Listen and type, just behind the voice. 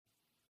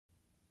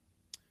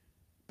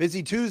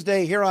Busy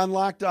Tuesday here on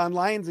Locked On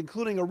Lions,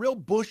 including a real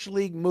Bush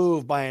League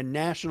move by a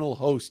national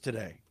host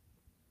today.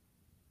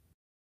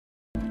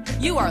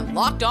 You are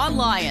Locked On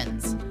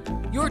Lions,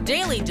 your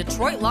daily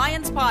Detroit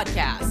Lions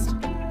podcast.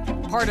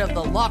 Part of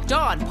the Locked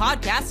On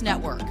Podcast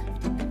Network,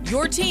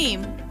 your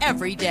team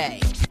every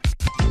day.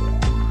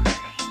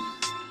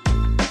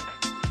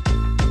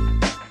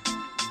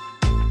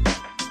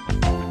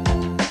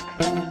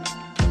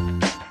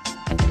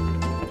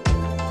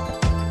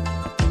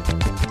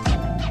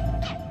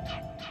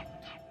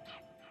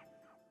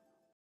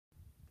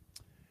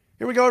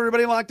 Here we go,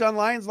 everybody. Locked On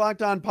Lions,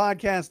 Locked On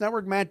Podcast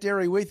Network. Matt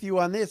Derry with you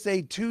on this,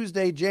 a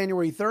Tuesday,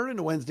 January 3rd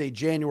into Wednesday,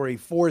 January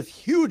 4th.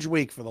 Huge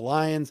week for the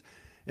Lions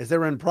as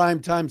they're in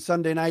primetime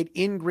Sunday night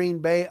in Green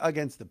Bay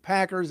against the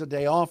Packers. A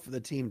day off for the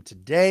team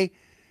today.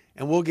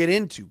 And we'll get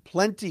into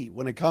plenty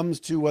when it comes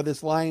to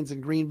this Lions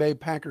and Green Bay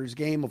Packers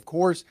game, of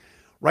course,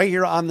 right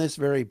here on this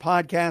very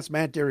podcast.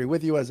 Matt Derry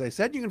with you. As I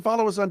said, you can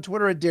follow us on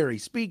Twitter at Derry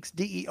Speaks,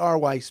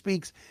 D-E-R-Y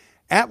Speaks,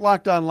 at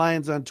Locked On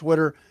Lions on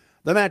Twitter,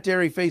 the Matt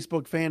Derry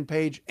Facebook fan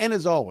page. And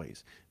as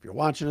always, if you're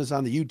watching us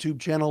on the YouTube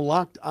channel,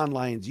 Locked On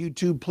Lions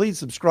YouTube, please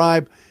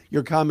subscribe.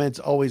 Your comments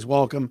always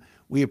welcome.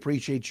 We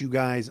appreciate you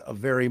guys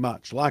very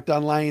much. Locked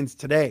On Lions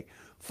today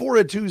for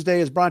a Tuesday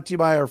is brought to you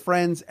by our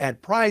friends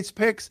at Prize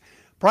Picks.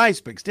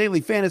 Prize Picks, daily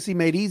fantasy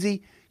made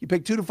easy. You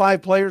pick 2 to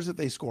 5 players. If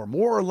they score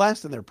more or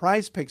less than their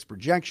Prize Picks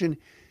projection,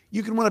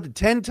 you can win up to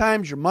 10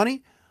 times your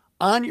money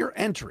on your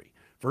entry.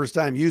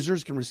 First-time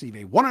users can receive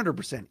a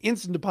 100%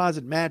 instant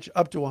deposit match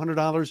up to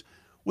 $100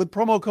 with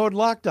promo code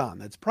LOCKEDON.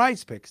 That's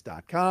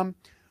prizepicks.com,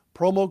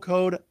 promo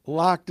code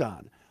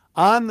LOCKEDON.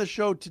 On the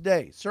show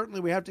today,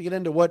 certainly we have to get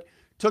into what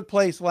took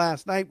place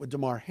last night with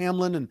Damar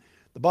Hamlin and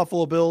the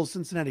Buffalo Bills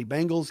Cincinnati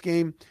Bengals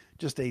game.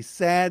 Just a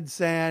sad,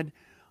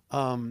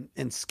 and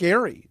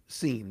scary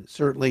scene,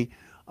 certainly,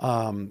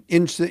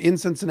 in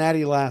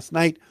Cincinnati last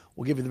night.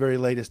 We'll give you the very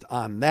latest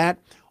on that.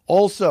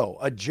 Also,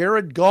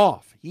 Jared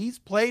Goff. He's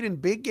played in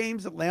big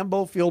games at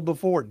Lambeau Field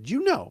before. Did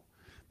you know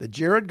that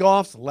Jared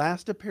Goff's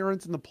last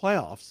appearance in the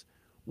playoffs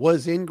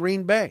was in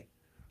Green Bay?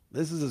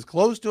 This is as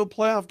close to a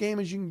playoff game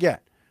as you can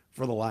get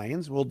for the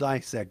Lions. We'll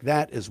dissect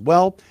that as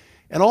well.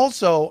 And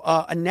also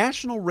a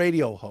national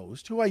radio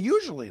host who I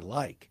usually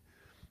like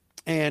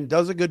and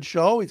does a good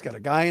show. He's got a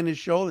guy in his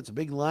show that's a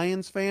big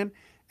Lions fan,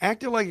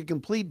 acted like a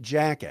complete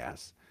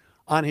jackass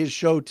on his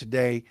show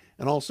today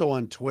and also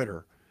on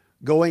Twitter,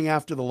 going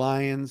after the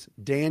Lions,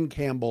 Dan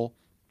Campbell,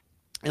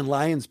 and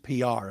Lions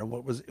PR, and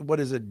what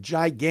is a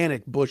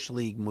gigantic Bush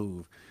League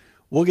move.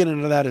 We'll get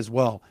into that as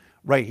well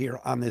right here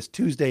on this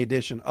Tuesday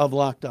edition of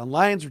Locked On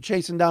Lions. We're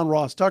chasing down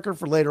Ross Tucker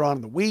for later on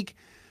in the week.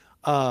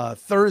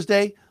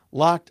 Thursday,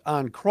 Locked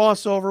On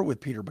Crossover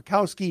with Peter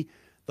Bukowski,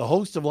 the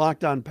host of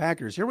Locked On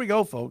Packers. Here we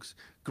go, folks.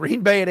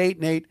 Green Bay at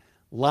 8-8,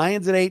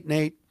 Lions at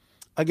 8-8.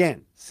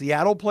 Again,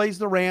 Seattle plays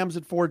the Rams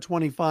at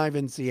 4:25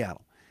 in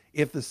Seattle.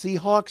 If the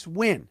Seahawks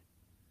win,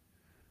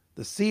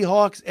 the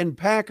Seahawks and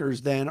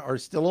Packers then are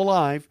still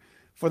alive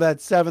for that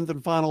 7th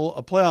and final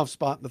playoff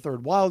spot in the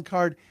 3rd wild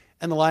card,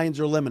 and the Lions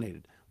are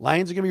eliminated.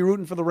 Lions are going to be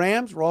rooting for the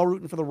Rams. We're all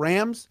rooting for the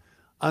Rams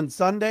on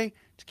Sunday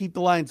to keep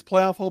the Lions'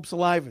 playoff hopes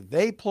alive. If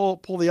they pull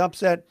the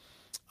upset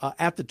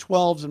at the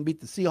 12s and beat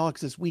the Seahawks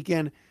this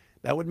weekend,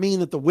 that would mean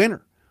that the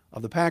winner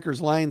of the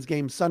Packers-Lions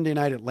game Sunday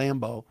night at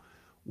Lambeau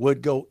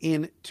would go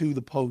into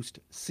the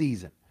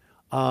postseason.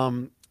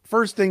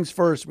 First things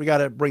first, we got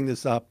to bring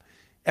this up.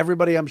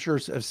 Everybody, I'm sure,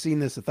 have seen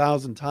this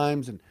 1,000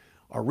 times and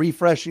are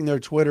refreshing their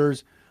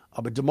Twitters.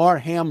 But Damar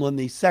Hamlin,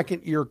 the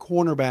second-year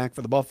cornerback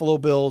for the Buffalo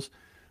Bills,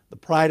 the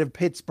pride of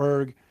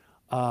Pittsburgh,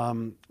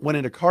 went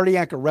into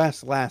cardiac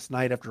arrest last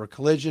night after a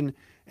collision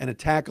and a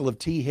tackle of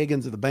T.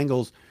 Higgins of the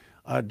Bengals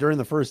during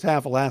the first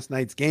half of last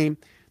night's game.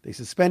 They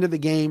suspended the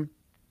game.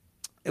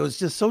 It was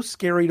just so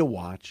scary to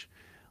watch.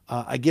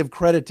 I give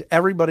credit to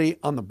everybody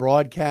on the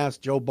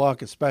broadcast, Joe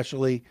Buck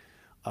especially,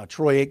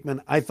 Troy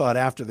Aikman. I thought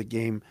after the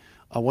game,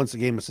 once the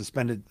game was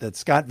suspended, that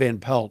Scott Van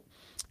Pelt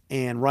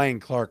and Ryan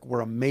Clark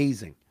were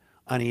amazing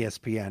on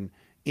ESPN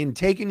in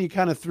taking you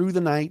kind of through the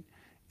night,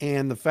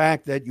 and the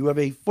fact that you have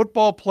a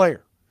football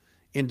player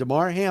in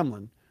Damar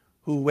Hamlin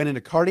who went into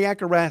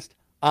cardiac arrest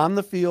on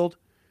the field,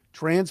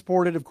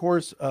 transported, of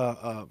course,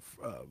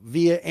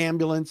 via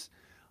ambulance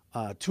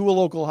to a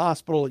local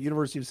hospital at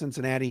University of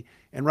Cincinnati,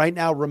 and right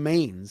now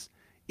remains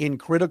in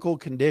critical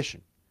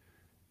condition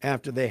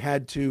after they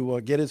had to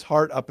get his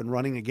heart up and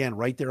running again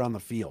right there on the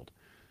field.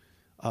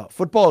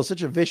 Football is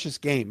such a vicious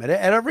game at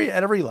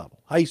every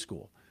level, high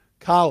school,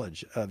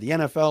 college, the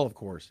NFL, of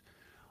course.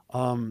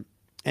 And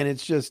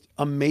it's just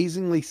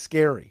amazingly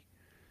scary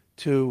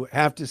to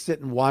have to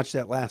sit and watch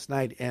that last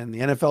night. And the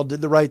NFL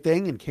did the right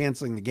thing in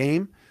canceling the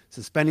game,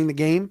 suspending the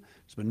game.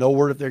 There's been no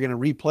word if they're going to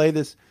replay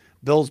this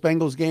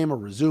Bills-Bengals game or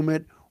resume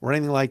it or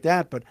anything like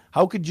that. But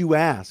how could you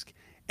ask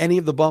any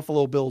of the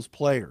Buffalo Bills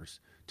players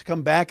to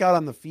come back out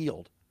on the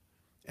field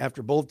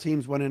after both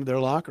teams went into their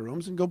locker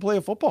rooms and go play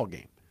a football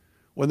game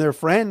when their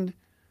friend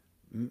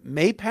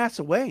may pass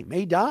away,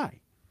 may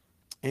die?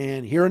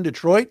 And here in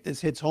Detroit,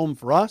 this hits home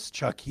for us.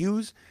 Chuck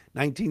Hughes,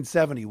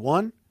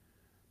 1971,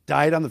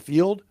 died on the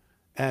field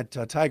at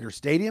Tiger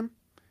Stadium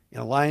in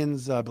a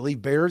Lions, I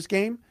believe, Bears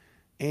game.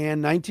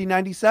 And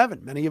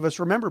 1997, many of us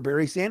remember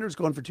Barry Sanders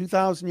going for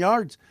 2,000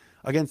 yards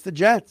against the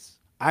Jets.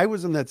 I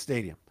was in that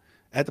stadium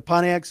at the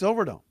Pontiac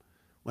Silverdome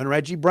when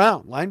Reggie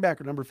Brown,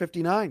 linebacker number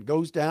 59,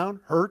 goes down,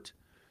 hurt,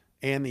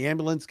 and the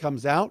ambulance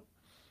comes out,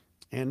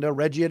 and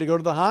Reggie had to go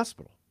to the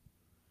hospital.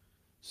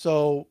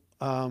 So,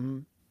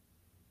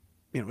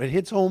 it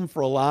hits home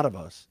for a lot of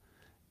us,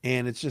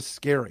 and it's just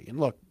scary. And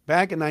look,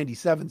 back in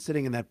 97,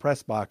 sitting in that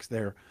press box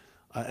there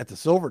at the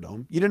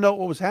Silverdome, you didn't know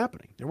what was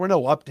happening. There were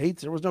no updates.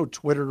 There was no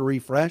Twitter to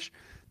refresh.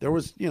 There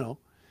was, the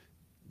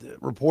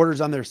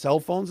reporters on their cell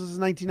phones. This is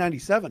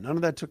 1997. None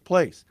of that took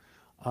place.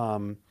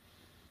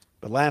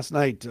 But last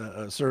night,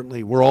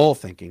 certainly, we're all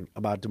thinking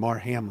about Damar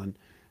Hamlin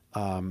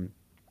and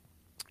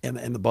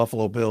the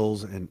Buffalo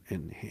Bills and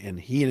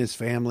he and his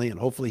family, and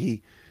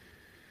hopefully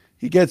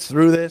he gets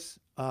through this.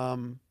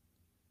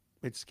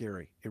 It's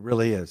scary. It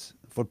really is.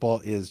 Football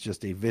is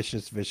just a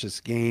vicious,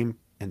 vicious game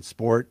and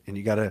sport, and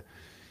you got to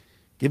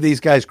give these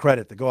guys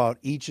credit to go out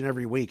each and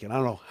every week. And I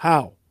don't know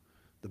how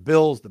the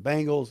Bills, the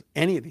Bengals,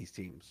 any of these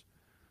teams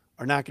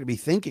are not going to be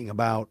thinking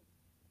about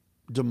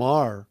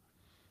Damar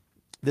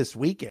this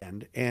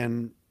weekend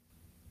and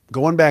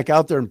going back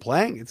out there and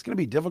playing. It's going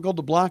to be difficult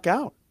to block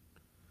out.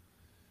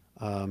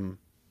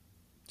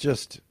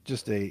 Just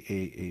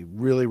a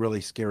really,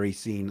 really scary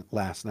scene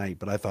last night,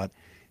 but I thought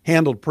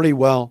handled pretty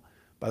well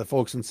by the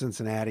folks in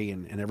Cincinnati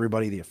and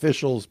everybody, the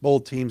officials,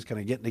 both teams kind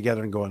of getting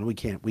together and going, we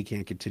can't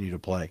continue to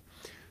play.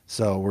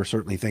 So we're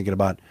certainly thinking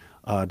about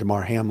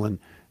Damar Hamlin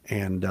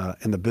and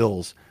the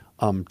Bills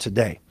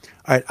today.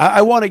 All right,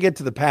 I want to get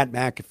to the Pat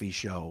McAfee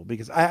show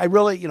because I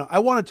really, I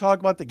want to talk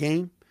about the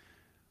game,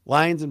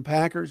 Lions and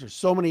Packers. There's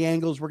so many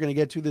angles we're going to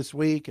get to this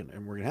week, and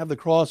we're going to have the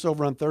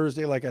crossover on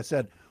Thursday. Like I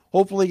said,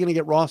 hopefully going to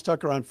get Ross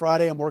Tucker on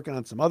Friday. I'm working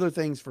on some other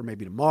things for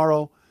maybe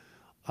tomorrow.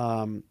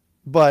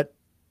 But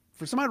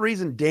for some odd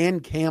reason, Dan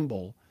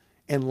Campbell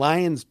and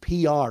Lions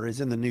PR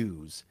is in the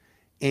news,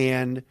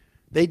 and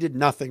they did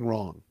nothing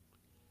wrong.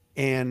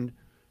 And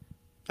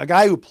a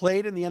guy who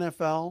played in the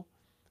NFL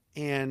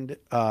and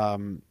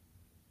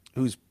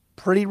who's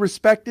pretty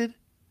respected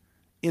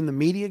in the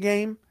media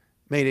game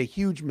made a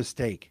huge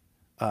mistake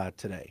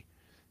today.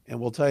 And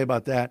we'll tell you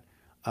about that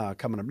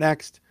coming up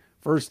next.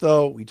 First,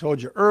 though, we told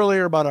you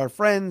earlier about our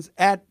friends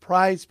at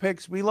Prize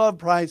Picks. We love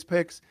Prize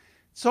Picks.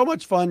 So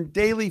much fun,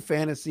 daily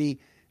fantasy,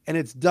 and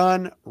it's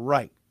done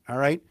right, all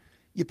right?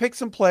 You pick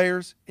some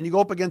players, and you go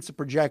up against the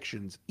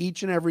projections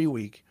each and every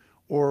week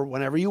or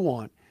whenever you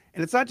want.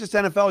 And it's not just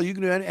NFL. You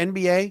can do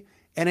NBA,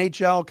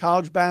 NHL,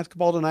 college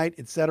basketball tonight,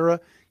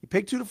 etc. You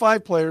pick 2 to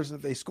 5 players, and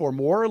if they score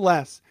more or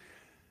less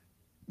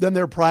than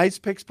their Prize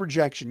Picks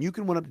projection, you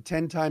can win up to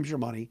 10 times your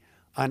money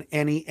on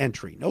any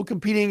entry. No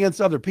competing against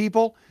other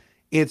people.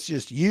 It's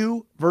just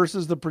you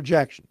versus the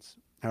projections,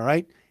 all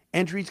right?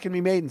 Entries can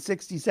be made in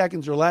 60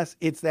 seconds or less.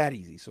 It's that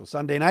easy. So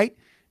Sunday night,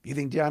 if you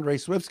think DeAndre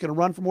Swift's going to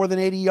run for more than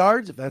 80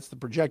 yards, if that's the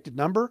projected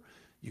number,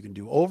 you can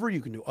do over,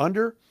 you can do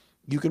under,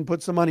 you can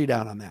put some money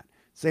down on that.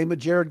 Same with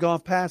Jared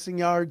Goff passing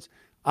yards,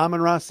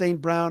 Amon-Ra St.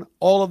 Brown.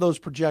 All of those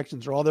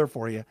projections are all there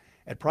for you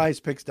at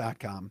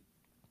prizepicks.com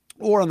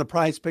or on the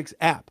Prize Picks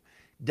app.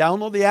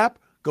 Download the app,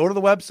 go to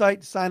the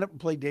website, sign up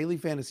and play daily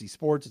fantasy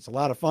sports. It's a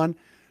lot of fun.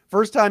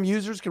 First-time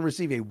users can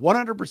receive a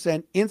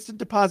 100% instant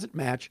deposit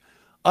match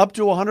up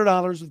to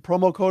 $100 with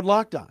promo code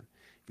LOCKEDON.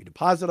 If you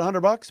deposit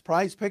 $100,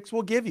 Prize Picks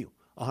will give you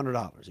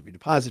 $100. If you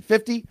deposit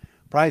 $50,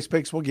 Prize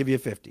Picks will give you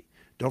 $50.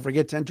 Don't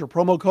forget to enter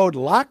promo code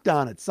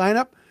LOCKEDON at sign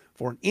up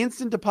for an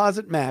instant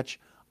deposit match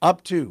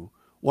up to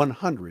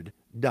 $100.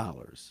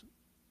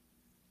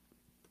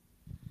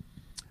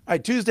 All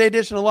right, Tuesday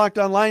edition of Locked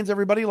On Lions,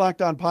 everybody.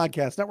 Locked On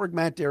Podcast Network.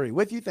 Matt Derry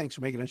with you. Thanks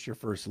for making us your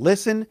first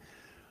listen.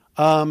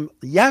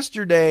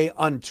 Yesterday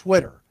on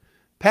Twitter,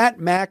 Pat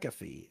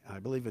McAfee, I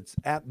believe it's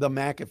at The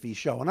McAfee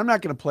Show, and I'm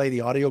not going to play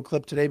the audio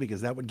clip today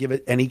because that would give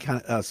it any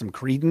kind of some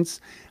credence.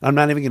 I'm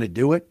not even going to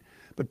do it.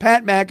 But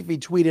Pat McAfee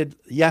tweeted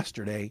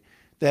yesterday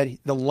that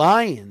the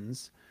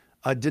Lions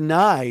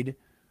denied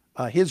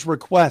his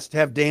request to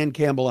have Dan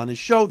Campbell on his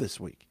show this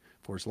week.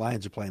 Of course,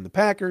 Lions are playing the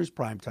Packers,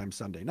 primetime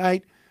Sunday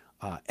night.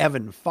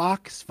 Evan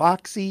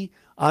Foxy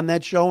on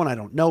that show, and I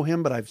don't know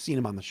him, but I've seen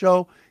him on the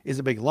show, is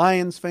a big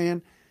Lions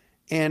fan.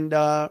 And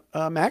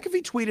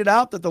McAfee tweeted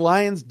out that the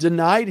Lions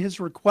denied his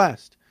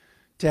request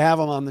to have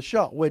him on the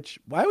show, which,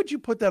 why would you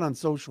put that on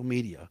social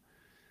media?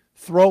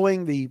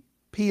 Throwing the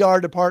PR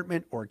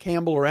department or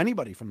Campbell or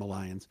anybody from the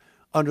Lions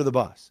under the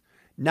bus.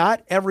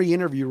 Not every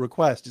interview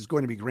request is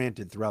going to be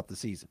granted throughout the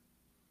season.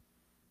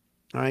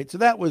 All right, so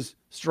that was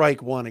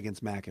strike one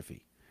against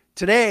McAfee.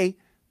 Today,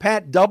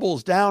 Pat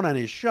doubles down on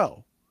his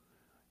show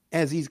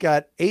as he's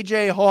got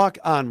A.J. Hawk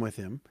on with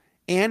him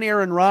and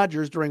Aaron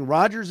Rodgers during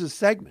Rodgers'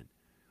 segment,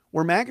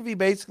 where McAfee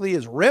basically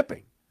is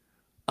ripping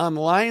on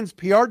the Lions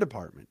PR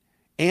department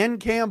and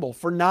Campbell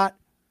for not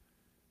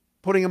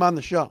putting him on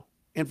the show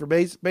and for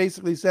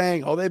basically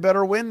saying, oh, they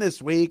better win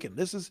this week. And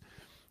this is,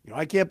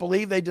 I can't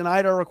believe they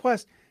denied our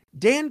request.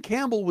 Dan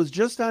Campbell was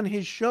just on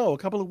his show a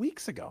couple of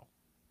weeks ago.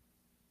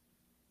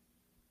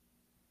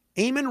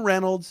 Eamon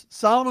Reynolds,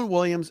 Solomon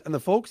Williams, and the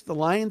folks at the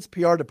Lions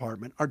PR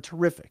department are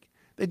terrific.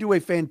 They do a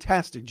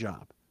fantastic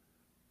job.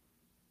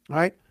 All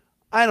right?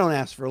 I don't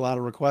ask for a lot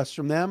of requests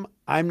from them.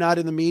 I'm not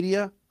in the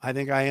media. I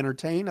think I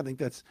entertain. I'm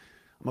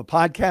a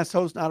podcast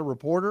host, not a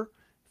reporter.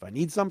 If I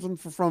need something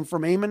from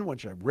Eamon,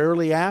 which I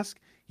rarely ask,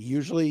 he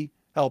usually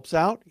helps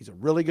out. He's a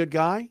really good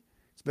guy.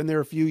 He's been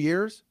there a few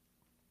years.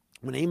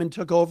 When Eamon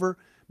took over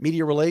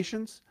media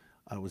relations,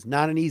 it was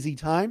not an easy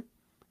time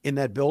in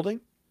that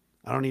building.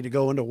 I don't need to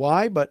go into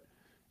why, but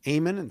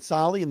Eamon and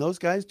Solly and those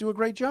guys do a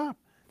great job.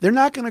 They're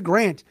not going to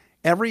grant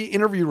every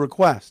interview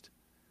request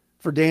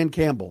for Dan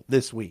Campbell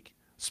this week,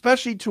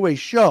 especially to a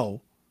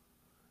show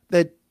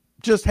that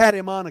just had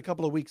him on a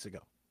couple of weeks ago.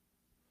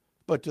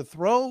 But to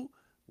throw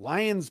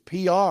Lions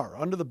PR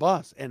under the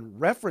bus and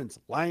reference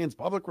Lions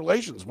public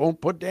relations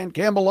won't put Dan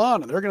Campbell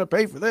on and they're going to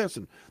pay for this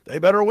and they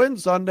better win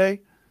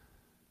Sunday.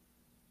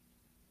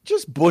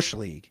 Just Bush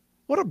League.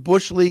 What a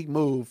Bush League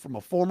move from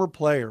a former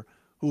player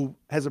who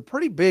has a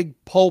pretty big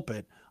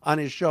pulpit on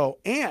his show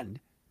and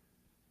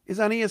is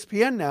on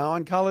ESPN now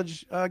on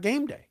College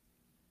Game Day.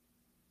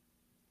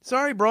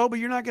 Sorry, bro, but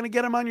you're not going to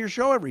get him on your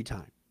show every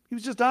time. He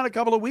was just on a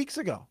couple of weeks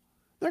ago.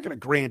 They're not going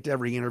to grant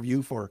every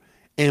interview for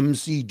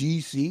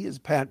MCDC, as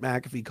Pat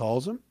McAfee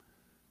calls him.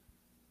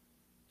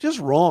 Just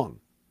wrong.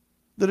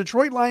 The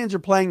Detroit Lions are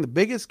playing the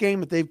biggest game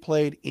that they've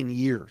played in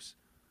years.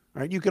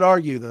 All right, you could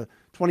argue the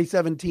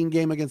 2017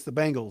 game against the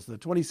Bengals, the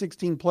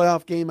 2016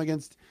 playoff game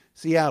against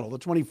Seattle, the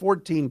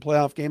 2014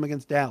 playoff game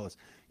against Dallas.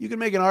 You can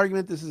make an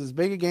argument this is as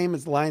big a game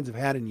as the Lions have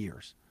had in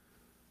years.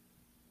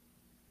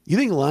 You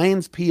think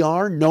Lions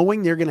PR,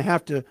 knowing they're going to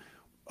have to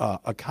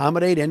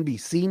accommodate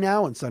NBC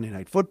now and Sunday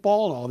Night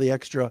Football and all the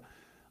extra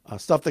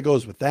stuff that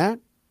goes with that,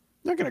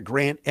 they're going to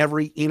grant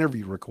every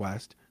interview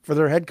request for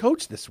their head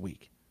coach this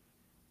week.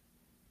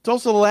 It's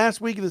also the last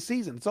week of the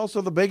season. It's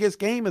also the biggest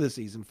game of the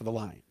season for the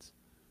Lions.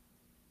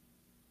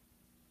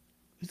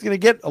 He's going to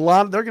get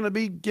they're going to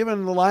be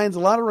giving the Lions a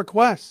lot of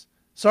requests.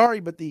 Sorry,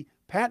 but the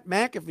Pat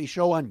McAfee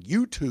show on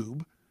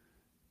YouTube,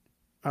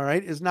 all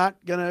right, is not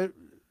going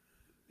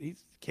to,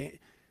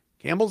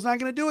 Campbell's not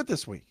going to do it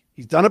this week.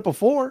 He's done it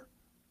before.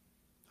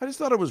 I just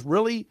thought it was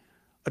really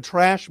a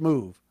trash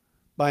move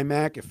by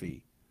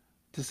McAfee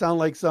to sound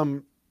like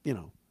some,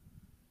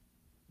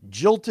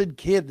 jilted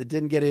kid that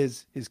didn't get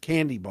his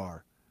candy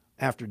bar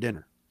after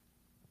dinner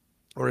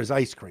or his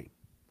ice cream.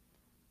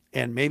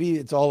 And maybe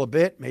it's all a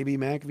bit. Maybe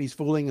McAfee's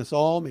fooling us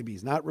all. Maybe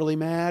he's not really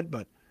mad.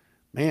 But,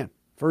 man,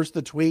 first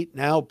the tweet,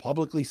 now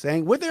publicly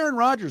saying, with Aaron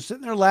Rodgers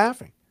sitting there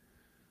laughing.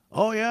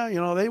 Oh, yeah,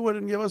 they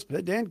wouldn't give us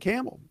Dan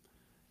Campbell.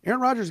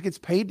 Aaron Rodgers gets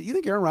paid. Do you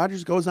think Aaron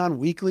Rodgers goes on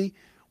weekly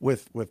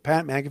with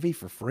Pat McAfee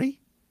for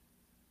free?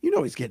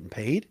 He's getting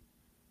paid.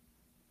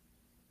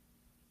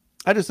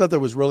 I just thought that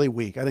was really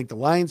weak. I think the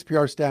Lions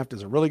PR staff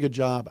does a really good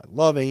job. I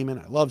love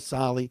Eamon. I love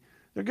Solly.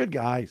 They're good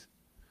guys.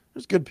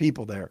 There's good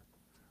people there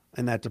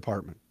in that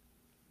department.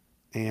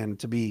 And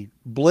to be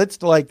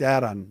blitzed like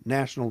that on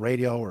national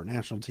radio or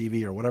national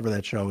TV or whatever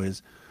that show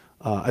is,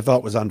 I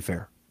thought was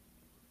unfair.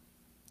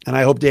 And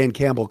I hope Dan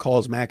Campbell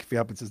calls McAfee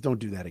up and says, don't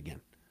do that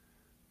again.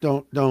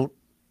 Don't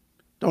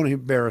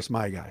embarrass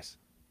my guys.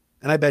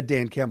 And I bet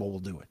Dan Campbell will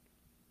do it.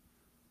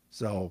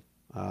 So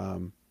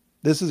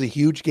this is a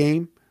huge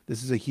game.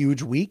 This is a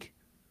huge week.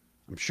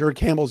 I'm sure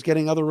Campbell's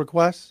getting other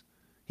requests.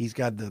 He's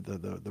got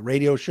the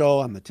radio show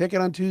on the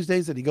ticket on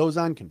Tuesdays that he goes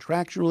on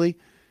contractually.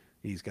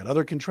 He's got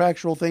other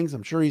contractual things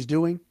I'm sure he's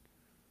doing.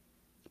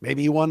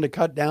 Maybe he wanted to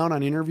cut down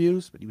on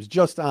interviews, but he was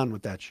just on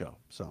with that show.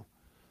 So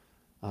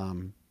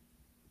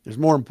there's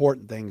more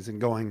important things than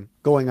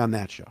going on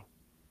that show.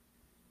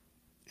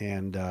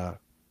 And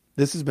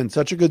this has been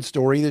such a good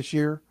story this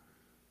year.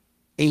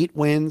 8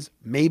 wins,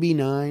 maybe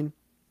 9.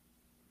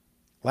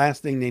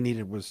 Last thing they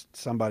needed was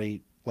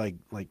somebody like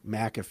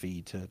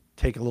McAfee to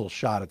take a little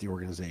shot at the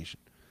organization.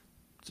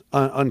 It's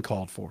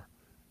uncalled for.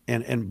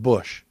 And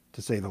Bush,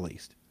 to say the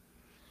least.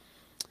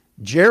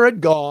 Jared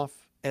Goff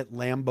at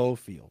Lambeau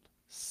Field.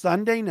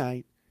 Sunday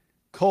night,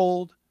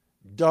 cold,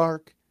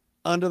 dark,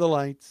 under the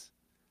lights.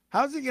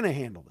 How's he going to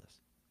handle this?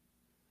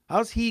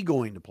 How's he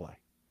going to play?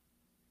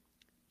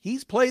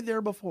 He's played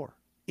there before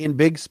in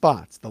big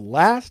spots. The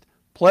last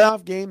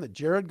playoff game that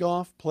Jared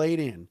Goff played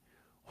in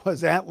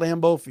was at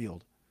Lambeau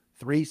Field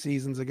 3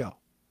 seasons ago.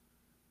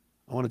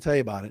 I want to tell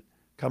you about it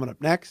coming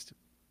up next.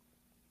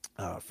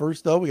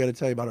 First, though, we got to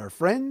tell you about our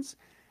friends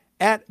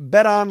at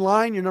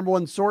BetOnline, your number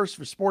one source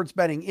for sports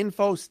betting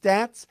info,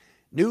 stats,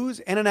 news,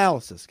 and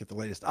analysis. Get the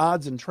latest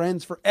odds and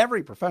trends for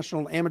every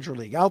professional and amateur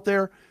league out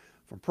there,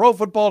 from pro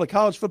football to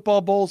college football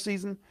bowl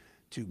season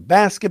to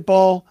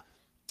basketball,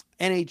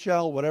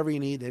 NHL, whatever you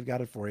need, they've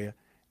got it for you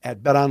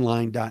at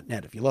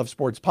betonline.net. If you love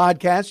sports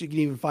podcasts, you can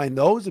even find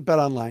those at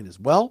BetOnline as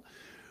well.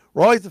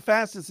 We're always the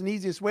fastest and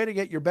easiest way to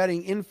get your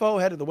betting info.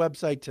 Head to the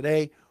website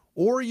today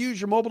or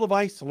use your mobile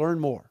device to learn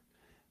more.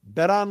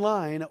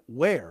 BetOnline,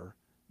 where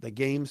the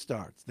game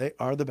starts. They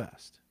are the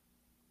best.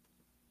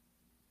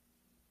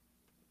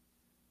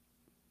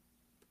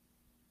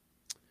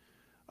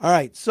 All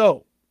right,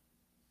 so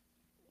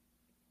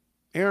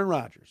Aaron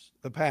Rodgers,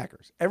 the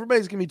Packers.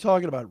 Everybody's going to be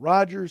talking about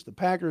Rodgers, the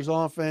Packers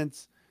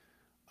offense,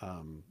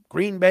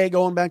 Green Bay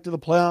going back to the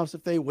playoffs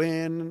if they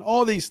win, and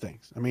all these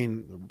things. I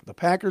mean, the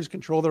Packers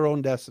control their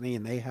own destiny,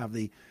 and they have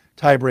the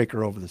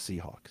tiebreaker over the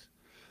Seahawks.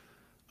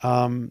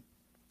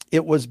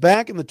 It was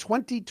back in the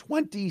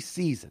 2020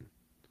 season,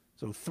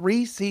 so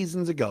 3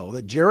 seasons ago,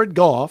 that Jared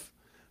Goff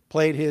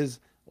played his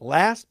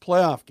last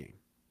playoff game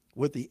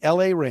with the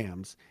LA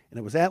Rams, and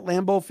it was at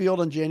Lambeau Field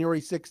on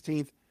January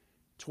 16th,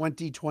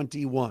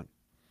 2021.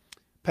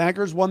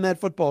 Packers won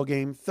that football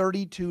game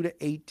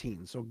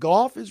 32-18. So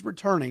Goff is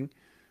returning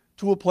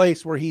to a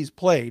place where he's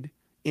played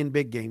in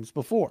big games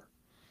before.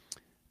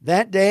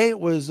 That day it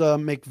was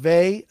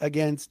McVay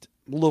against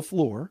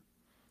LaFleur,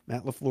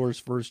 Matt LaFleur's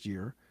first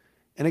year.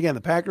 And again,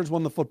 the Packers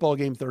won the football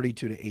game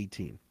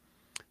 32-18.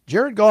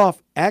 Jared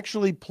Goff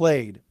actually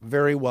played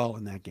very well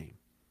in that game.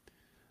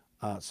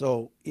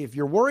 So if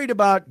you're worried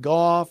about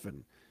Goff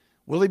and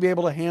will he be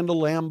able to handle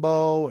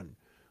Lambeau, and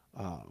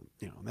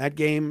that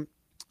game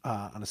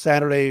on a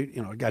Saturday,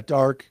 it got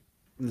dark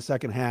in the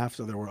second half,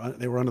 so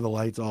they were under the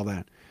lights, all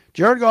that.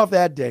 Jared Goff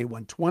that day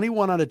went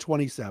 21 out of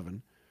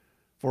 27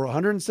 for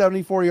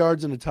 174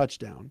 yards and a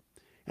touchdown,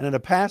 and had a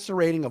passer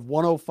rating of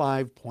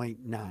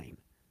 105.9.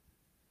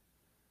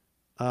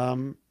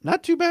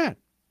 Not too bad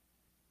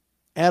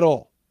at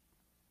all.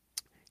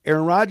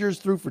 Aaron Rodgers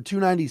threw for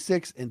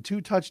 296 and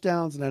 2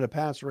 touchdowns and had a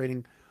passer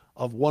rating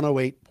of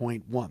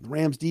 108.1. The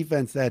Rams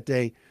defense that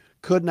day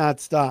could not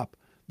stop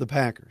the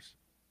Packers.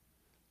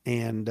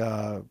 And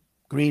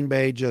Green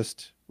Bay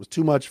just was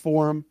too much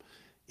for them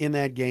in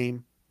that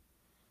game.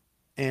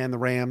 And the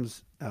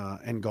Rams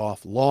and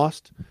Goff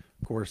lost.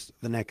 Of course,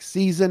 the next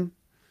season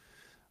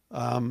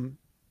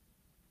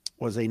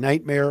was a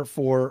nightmare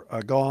for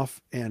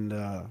Goff and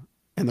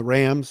the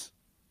Rams.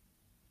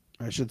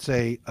 I should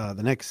say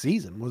the next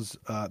season was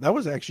that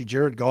was actually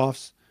Jared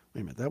Goff's.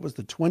 Wait a minute, that was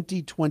the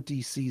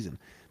 2020 season.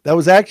 That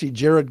was actually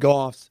Jared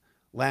Goff's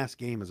last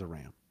game as a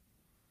Ram.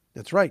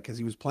 That's right, because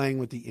he was playing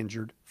with the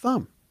injured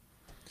thumb.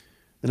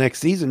 The next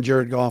season,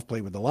 Jared Goff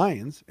played with the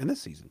Lions, and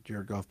this season,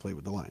 Jared Goff played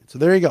with the Lions. So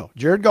there you go.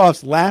 Jared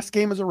Goff's last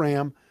game as a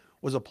Ram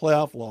was a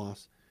playoff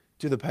loss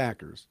to the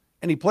Packers,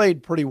 and he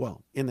played pretty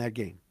well in that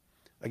game.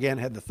 Again,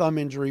 had the thumb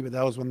injury, but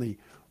that was when the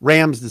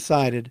Rams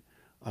decided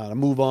to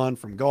move on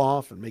from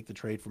Goff and make the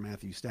trade for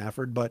Matthew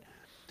Stafford. But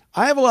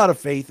I have a lot of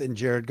faith in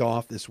Jared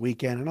Goff this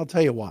weekend, and I'll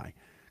tell you why.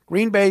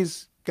 Green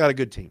Bay's got a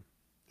good team,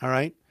 all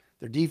right?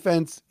 Their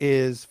defense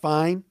is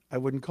fine. I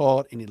wouldn't call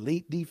it an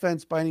elite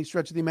defense by any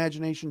stretch of the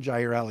imagination.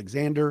 Jair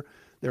Alexander,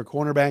 their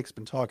cornerback's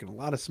been talking a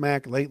lot of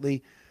smack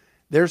lately.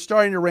 They're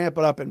starting to ramp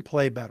it up and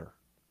play better.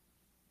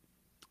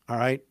 All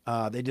right?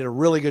 They did a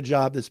really good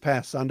job this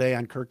past Sunday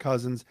on Kirk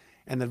Cousins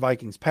and the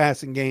Vikings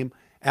passing game.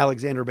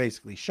 Alexander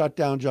basically shut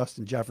down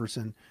Justin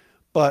Jefferson.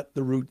 But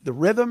the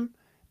rhythm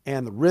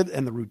and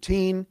the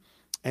routine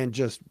and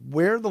just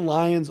where the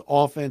Lions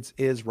offense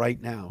is right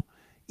now,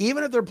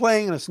 even if they're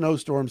playing in a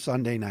snowstorm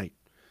Sunday night,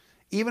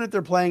 even if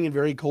they're playing in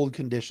very cold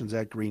conditions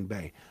at Green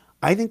Bay,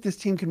 I think this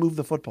team can move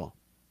the football.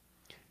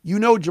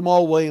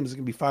 Jamal Williams is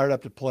going to be fired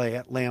up to play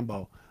at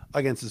Lambeau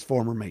against his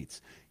former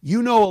mates. A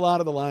lot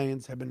of the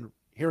Lions have been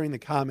hearing the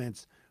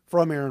comments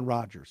from Aaron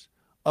Rodgers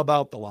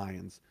about the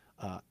Lions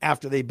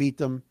after they beat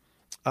them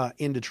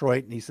in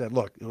Detroit. And he said,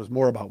 look, it was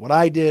more about what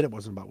I did. It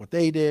wasn't about what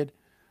they did.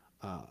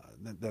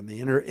 Then the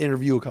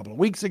interview a couple of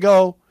weeks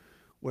ago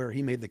where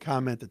he made the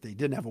comment that they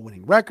didn't have a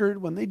winning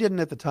record when they didn't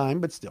at the time,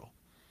 but still.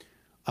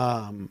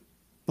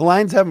 The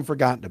Lions haven't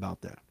forgotten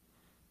about that.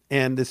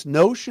 And this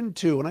notion,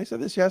 too, and I said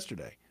this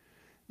yesterday,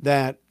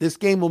 that this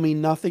game will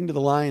mean nothing to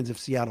the Lions if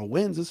Seattle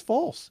wins is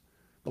false.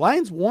 The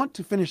Lions want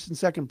to finish in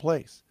second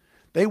place.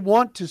 They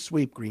want to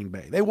sweep Green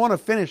Bay. They want to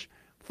finish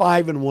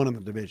 5-1 in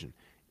the division.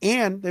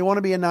 And they want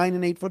to be a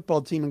 9-8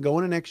 football team and go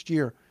into next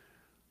year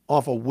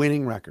off a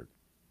winning record.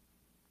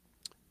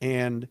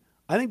 And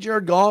I think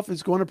Jared Goff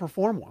is going to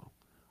perform well.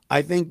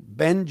 I think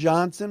Ben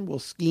Johnson will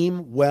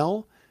scheme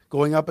well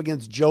going up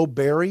against Joe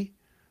Barry,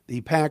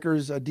 the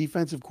Packers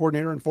defensive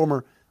coordinator and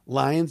former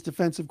Lions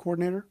defensive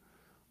coordinator.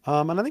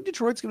 And I think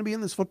Detroit's going to be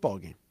in this football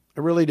game. I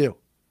really do.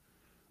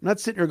 I'm not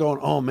sitting here going,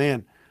 oh,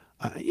 man,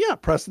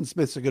 Preston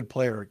Smith's a good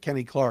player.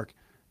 Kenny Clark,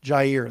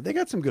 Jair, they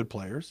got some good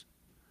players.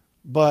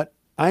 But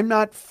I'm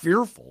not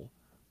fearful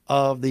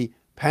of the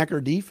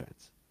Packer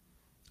defense.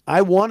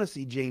 I want to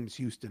see James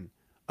Houston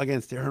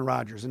against Aaron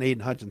Rodgers and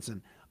Aiden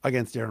Hutchinson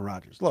against Aaron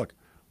Rodgers. Look,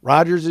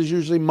 Rodgers is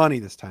usually money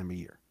this time of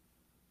year.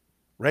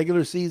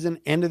 Regular season,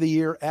 end of the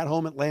year, at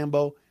home at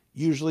Lambeau,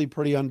 usually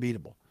pretty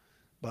unbeatable.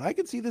 But I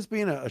could see this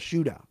being a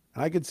shootout.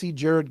 I could see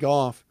Jared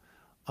Goff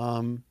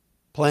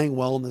playing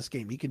well in this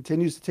game. He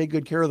continues to take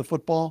good care of the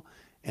football,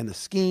 and the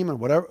scheme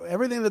and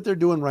everything that they're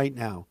doing right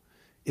now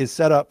is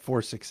set up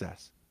for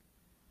success.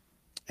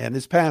 And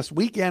this past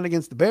weekend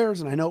against the Bears,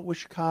 and I know it was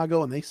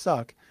Chicago and they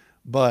suck,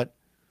 but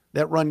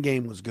that run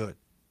game was good.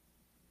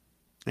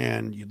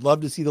 And you'd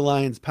love to see the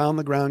Lions pound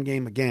the ground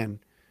game again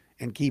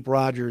and keep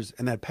Rodgers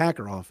and that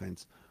Packer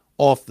offense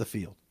off the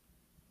field.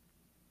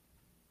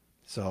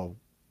 So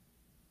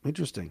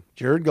Interesting.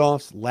 Jared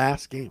Goff's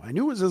last game. I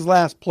knew it was his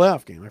last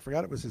playoff game. I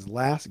forgot it was his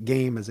last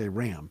game as a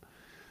Ram.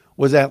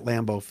 Was at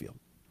Lambeau Field.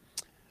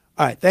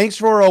 All right. Thanks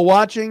for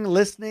watching,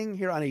 listening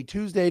here on a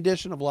Tuesday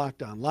edition of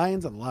Locked On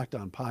Lions on the Locked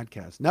On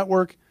Podcast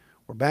Network.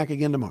 We're back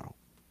again tomorrow.